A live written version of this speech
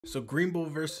So Green Bull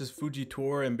versus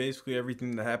Fujitora and basically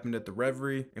everything that happened at the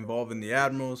Reverie involving the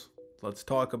Admirals. Let's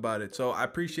talk about it. So I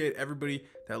appreciate everybody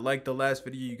that liked the last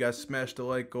video. You guys smashed the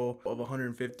like goal of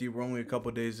 150. We're only a couple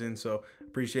days in, so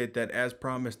appreciate that. As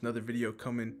promised, another video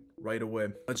coming right away.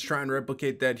 Let's try and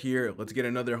replicate that here. Let's get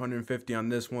another 150 on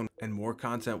this one, and more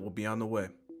content will be on the way.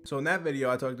 So in that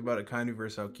video, I talked about Akainu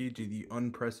versus Aokiji, the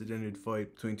unprecedented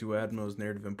fight between two admirals,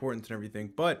 narrative importance and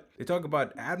everything. But they talk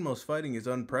about admirals fighting is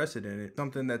unprecedented,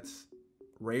 something that's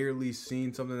rarely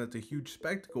seen, something that's a huge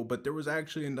spectacle. But there was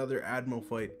actually another admiral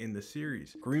fight in the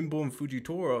series. Green Bull and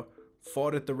Fujitora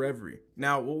fought at the Reverie.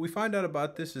 Now, what we find out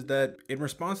about this is that in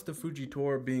response to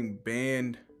Fujitora being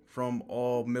banned from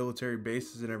all military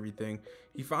bases and everything,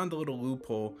 he found a little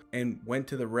loophole and went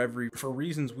to the Reverie for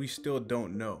reasons we still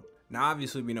don't know. Now,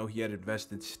 obviously, we know he had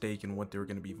invested stake in what they were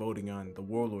going to be voting on, the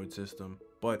warlord system,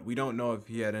 but we don't know if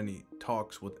he had any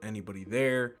talks with anybody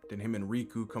there. Did him and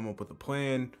Riku come up with a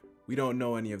plan? We don't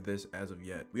know any of this as of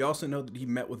yet. We also know that he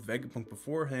met with Vegapunk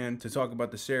beforehand to talk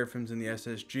about the Seraphims and the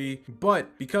SSG,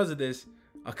 but because of this,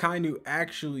 Akainu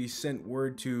actually sent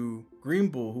word to Green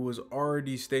Bull, who was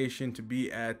already stationed to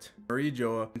be at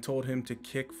Marijoa, and told him to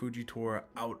kick Fujitora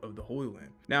out of the Holy Land.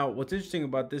 Now, what's interesting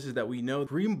about this is that we know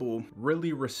Green Bull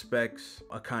really respects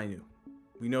Akainu.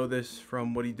 We know this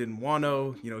from what he did in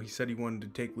Wano. You know, he said he wanted to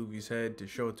take Luffy's head to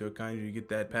show it to Akainu to get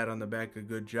that pat on the back, a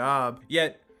good job.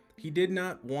 Yet, he did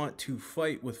not want to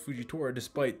fight with Fujitora,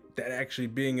 despite that actually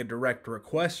being a direct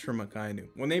request from Akainu.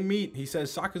 When they meet, he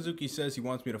says, Sakazuki says he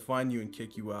wants me to find you and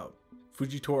kick you out.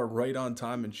 Fujitora right on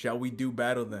time, and shall we do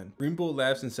battle then? Green Bull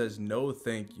laughs and says, no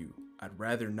thank you, I'd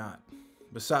rather not.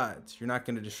 Besides, you're not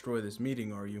going to destroy this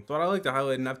meeting, are you? So what I like to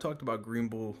highlight, and I've talked about Green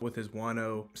Bull with his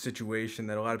Wano situation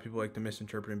that a lot of people like to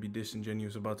misinterpret and be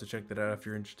disingenuous about, to check that out if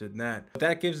you're interested in that. But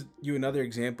that gives you another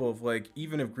example of, like,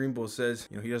 even if Green Bull says,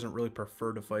 you know, he doesn't really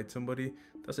prefer to fight somebody,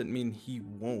 doesn't mean he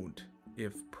won't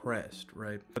if pressed,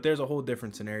 right? But there's a whole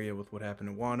different scenario with what happened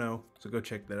in Wano, so go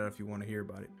check that out if you want to hear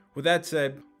about it. With that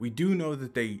said, we do know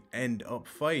that they end up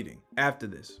fighting after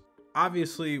this.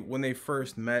 Obviously, when they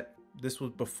first met, this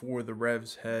was before the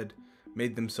Revs had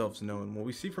made themselves known. What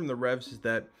we see from the Revs is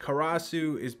that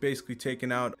Karasu is basically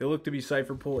taken out. They look to be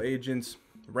Cypher Pool agents,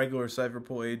 regular Cypher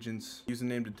Pool agents, using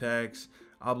named attacks,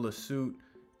 Obla Suit,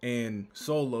 and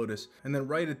Soul Lotus. And then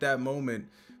right at that moment,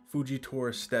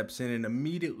 Fujitora steps in and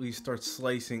immediately starts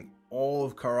slicing all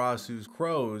of Karasu's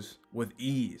crows with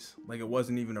ease, like it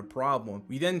wasn't even a problem.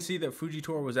 We then see that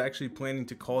Fujitora was actually planning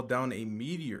to call down a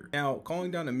meteor. Now,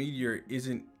 calling down a meteor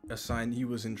isn't a sign he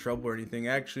was in trouble or anything.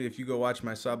 Actually, if you go watch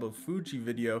my Sabo Fuji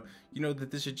video, you know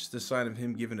that this is just a sign of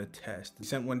him giving a test. He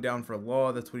sent one down for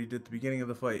law. That's what he did at the beginning of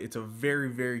the fight. It's a very,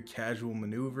 very casual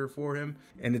maneuver for him,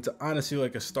 and it's honestly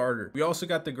like a starter. We also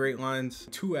got the great lines,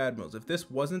 two admirals. If this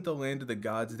wasn't the land of the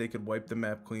gods, they could wipe the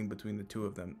map clean between the two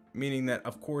of them. Meaning that,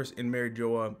 of course, in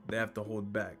Marijoa, they have to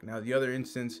hold back. Now, the other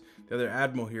instance, the other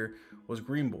admiral here was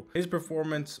Green Bull. His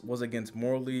performance was against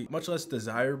Morley, much less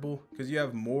desirable, because you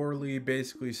have Morley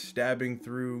basically stabbing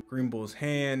through Green Bull's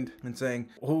hand and saying,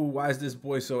 oh, why is this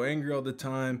boy so angry all the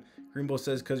time? Green Bull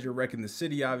says, because you're wrecking the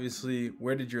city, obviously.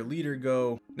 Where did your leader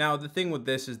go? Now, the thing with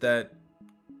this is that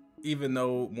even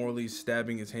though Morley's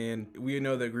stabbing his hand, we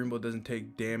know that Green Bull doesn't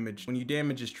take damage. When you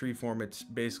damage his tree form, it's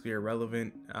basically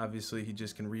irrelevant. Obviously, he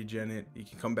just can regen it. He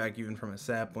can come back even from a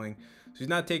sapling. So he's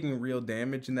not taking real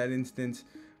damage in that instance.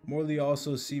 Morley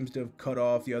also seems to have cut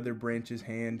off the other branch's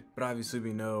hand, but obviously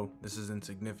we know this is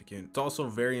insignificant. It's also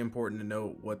very important to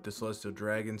note what the Celestial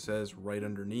Dragon says right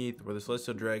underneath, where the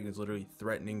Celestial Dragon is literally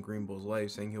threatening Green Bull's life,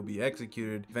 saying he'll be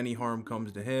executed if any harm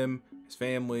comes to him, his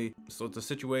family. So it's a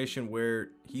situation where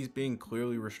he's being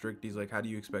clearly restricted. He's like, how do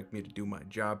you expect me to do my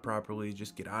job properly?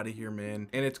 Just get out of here, man.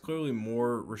 And it's clearly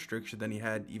more restriction than he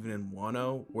had even in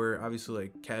Wano, where obviously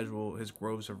like casual, his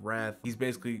Groves of Wrath, he's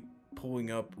basically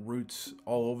pulling up roots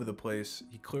all over the place.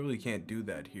 He clearly can't do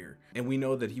that here. And we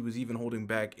know that he was even holding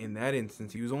back in that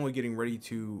instance. He was only getting ready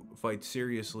to fight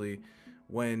seriously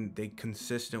when they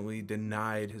consistently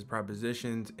denied his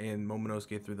propositions and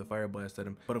Momonosuke threw the fire blast at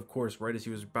him. But of course, right as he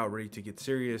was about ready to get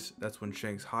serious, that's when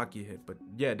Shank's hockey hit. But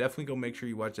yeah, definitely go make sure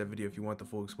you watch that video if you want the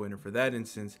full explainer for that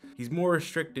instance. He's more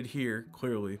restricted here,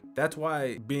 clearly. That's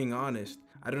why, being honest,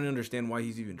 I don't understand why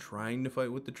he's even trying to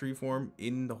fight with the tree form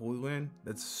in the Holy Land.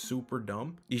 That's super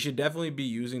dumb. He should definitely be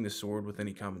using the sword with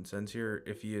any common sense here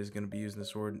if he is going to be using the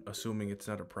sword, assuming it's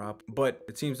not a prop. But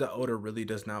it seems that Oda really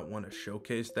does not want to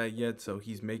showcase that yet, so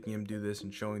he's making him do this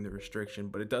and showing the restriction.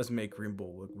 But it does make Green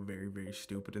Bull look very, very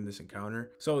stupid in this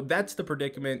encounter. So that's the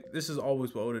predicament. This is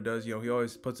always what Oda does. You know, he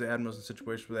always puts the admirals in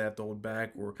situations where they have to hold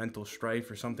back or mental strife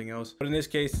or something else. But in this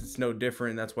case, it's no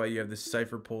different. That's why you have this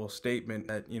cipher pull statement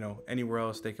that, you know, anywhere else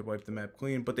else, they could wipe the map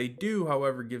clean. But they do,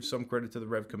 however, give some credit to the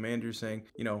Rev commanders, saying,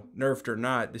 you know, nerfed or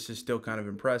not, this is still kind of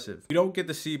impressive. We don't get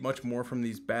to see much more from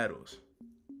these battles.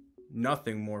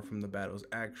 Nothing more from the battles,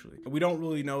 actually. We don't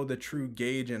really know the true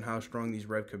gauge and how strong these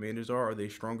Rev commanders are. Are they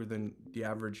stronger than the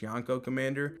average Yonko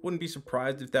commander? Wouldn't be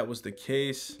surprised if that was the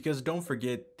case, because don't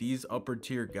forget, these upper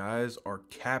tier guys are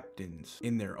captains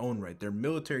in their own right. They're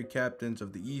military captains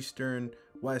of the Eastern,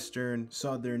 Western,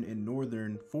 Southern, and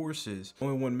Northern forces. The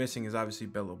only one missing is obviously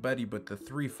Bello Betty, but the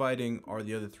three fighting are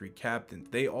the other three captains.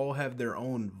 They all have their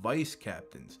own vice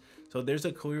captains. So there's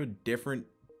a clear different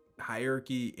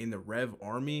hierarchy in the Rev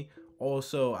army.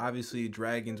 Also, obviously,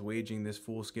 dragons waging this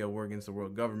full-scale war against the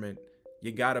world government.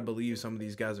 You gotta believe some of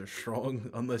these guys are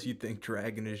strong, unless you think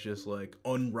Dragon is just like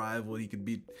unrivaled. He could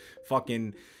beat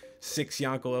fucking 6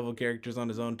 Yonko level characters on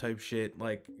his own type shit,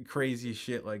 like crazy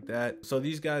shit like that. So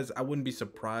these guys, I wouldn't be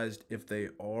surprised if they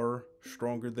are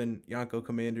stronger than Yonko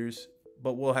commanders,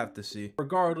 but we'll have to see.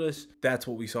 Regardless, that's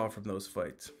what we saw from those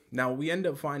fights. Now, what we end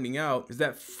up finding out is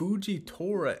that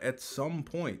Fujitora at some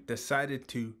point decided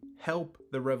to help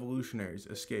the Revolutionaries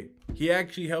escape. He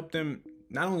actually helped them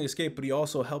not only escape, but he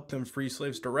also helped them free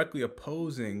slaves, directly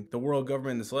opposing the world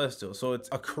government and the Celestials. So it's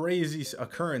a crazy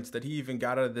occurrence that he even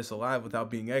got out of this alive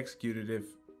without being executed, if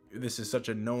this is such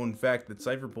a known fact that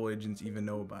Cypherpole agents even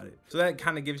know about it. So that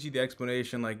kind of gives you the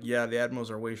explanation, like, yeah, the admirals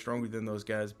are way stronger than those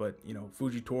guys, but you know,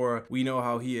 Fujitora, we know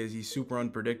how he is. He's super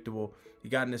unpredictable. He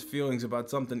got in his feelings about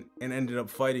something and ended up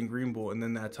fighting Green Bull, and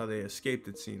then that's how they escaped,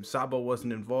 it seems. Sabo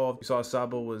wasn't involved. You saw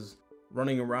Sabo was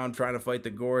running around trying to fight the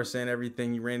Gorse and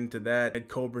everything. He ran into that. Had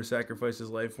Cobra sacrifice his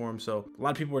life for him. So a lot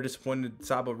of people were disappointed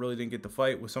Sabo really didn't get the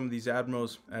fight with some of these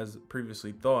admirals as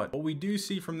previously thought. What we do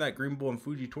see from that Green Bull and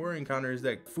Fujitora encounter is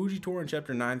that Fujitora in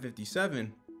chapter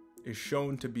 957 is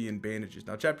shown to be in bandages.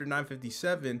 Now, chapter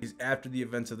 957 is after the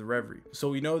events of the Reverie. So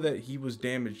we know that he was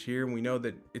damaged here, and we know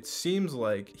that it seems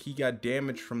like he got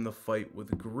damaged from the fight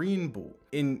with Green Bull.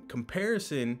 In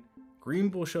comparison, Green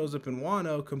Bull shows up in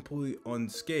Wano completely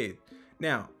unscathed.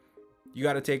 Now, you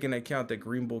got to take into account that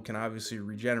Green Bull can obviously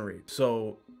regenerate.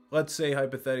 So let's say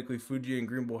hypothetically Fuji and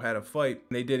Green Bull had a fight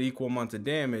and they did equal amounts of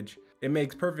damage. It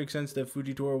makes perfect sense that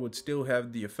Fujitora would still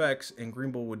have the effects and Green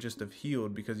Bull would just have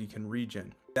healed because he can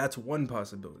regen. That's one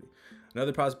possibility.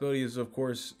 Another possibility is, of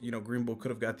course, you know, Green Bull could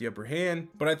have got the upper hand,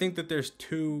 but I think that there's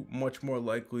two much more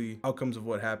likely outcomes of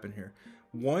what happened here.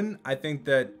 One, I think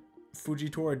that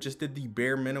Fujitora just did the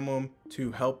bare minimum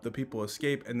to help the people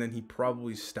escape, and then he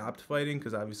probably stopped fighting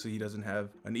because obviously he doesn't have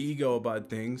an ego about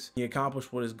things. He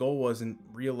accomplished what his goal was and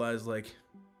realized, like,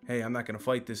 hey, I'm not going to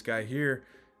fight this guy here.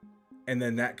 And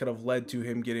then that could have led to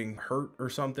him getting hurt or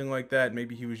something like that.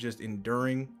 Maybe he was just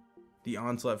enduring the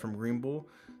onslaught from Green Bull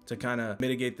to kind of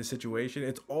mitigate the situation.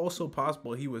 It's also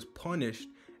possible he was punished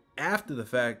after the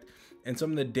fact, and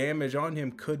some of the damage on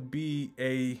him could be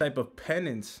a type of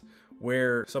penance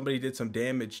where somebody did some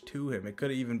damage to him. It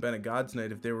could have even been a God's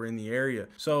Knight if they were in the area.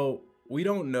 So we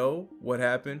don't know what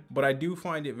happened, but I do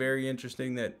find it very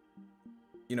interesting that,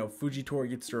 you know, Fujitora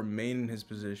gets to remain in his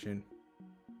position,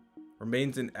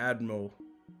 remains an admiral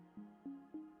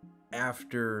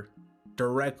after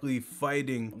directly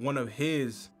fighting one of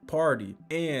his party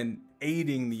and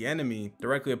aiding the enemy,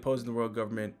 directly opposing the world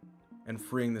government and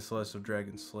freeing the Celestial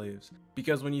Dragon slaves.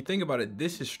 Because when you think about it,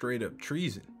 this is straight up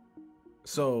treason.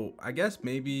 So I guess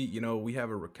maybe, you know, we have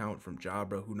a recount from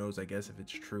Jabra. Who knows, I guess, if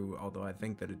it's true, although I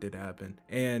think that it did happen.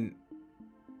 And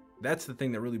that's the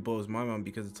thing that really blows my mind,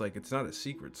 because it's like, it's not a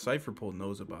secret. Cypherpole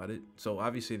knows about it. So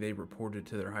obviously they reported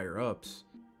to their higher ups.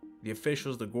 The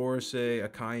officials, the Gorse,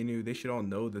 Akainu, they should all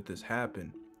know that this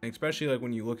happened. And especially like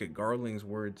when you look at Garling's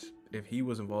words, if he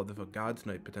was involved, if a God's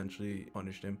Knight potentially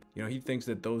punished him, you know, he thinks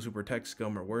that those who protect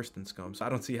scum are worse than scum. So I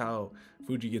don't see how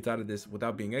Fuji gets out of this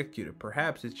without being executed.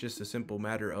 Perhaps it's just a simple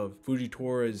matter of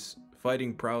Fujitora's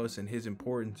fighting prowess and his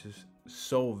importance is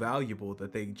so valuable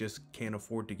that they just can't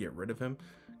afford to get rid of him,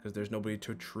 because there's nobody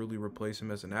to truly replace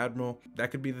him as an admiral. That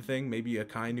could be the thing. Maybe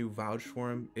Akainu vouched for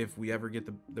him. If we ever get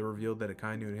the reveal that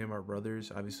Akainu and him are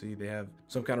brothers, obviously they have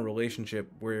some kind of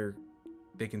relationship where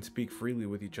they can speak freely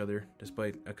with each other,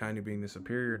 despite Akainu being the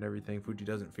superior and everything. Fuji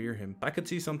doesn't fear him. I could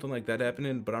see something like that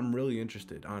happening, but I'm really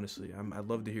interested, honestly. I'd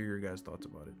love to hear your guys' thoughts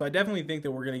about it. So I definitely think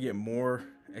that we're going to get more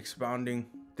expounding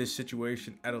this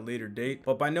situation at a later date,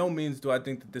 but by no means do I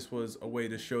think that this was a way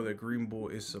to show that Green Bull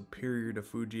is superior to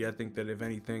Fuji. I think that if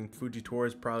anything, Fujitora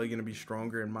is probably going to be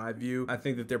stronger in my view. I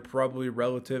think that they're probably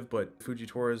relative, but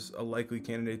Fujitora is a likely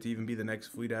candidate to even be the next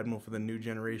fleet admiral for the new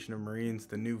generation of Marines,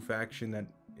 the new faction that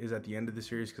is at the end of the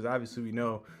series, because obviously we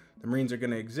know the Marines are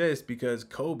going to exist because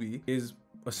Kobe is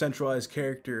a centralized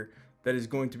character that is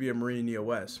going to be a Marine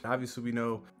EOS. Obviously, we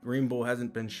know Green Bull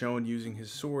hasn't been shown using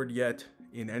his sword yet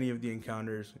in any of the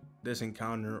encounters, this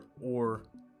encounter or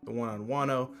the one on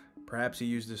Wano. Perhaps he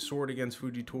used his sword against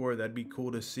Fujitora. That'd be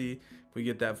cool to see if we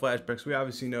get that flashback. So we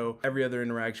obviously know every other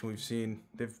interaction we've seen,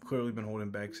 they've clearly been holding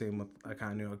back. Same with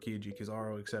Akainu, Aokiji,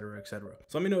 Kizaru, etc., etc.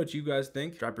 So let me know what you guys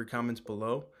think. Drop your comments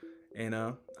below, and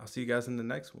I'll see you guys in the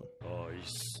next one.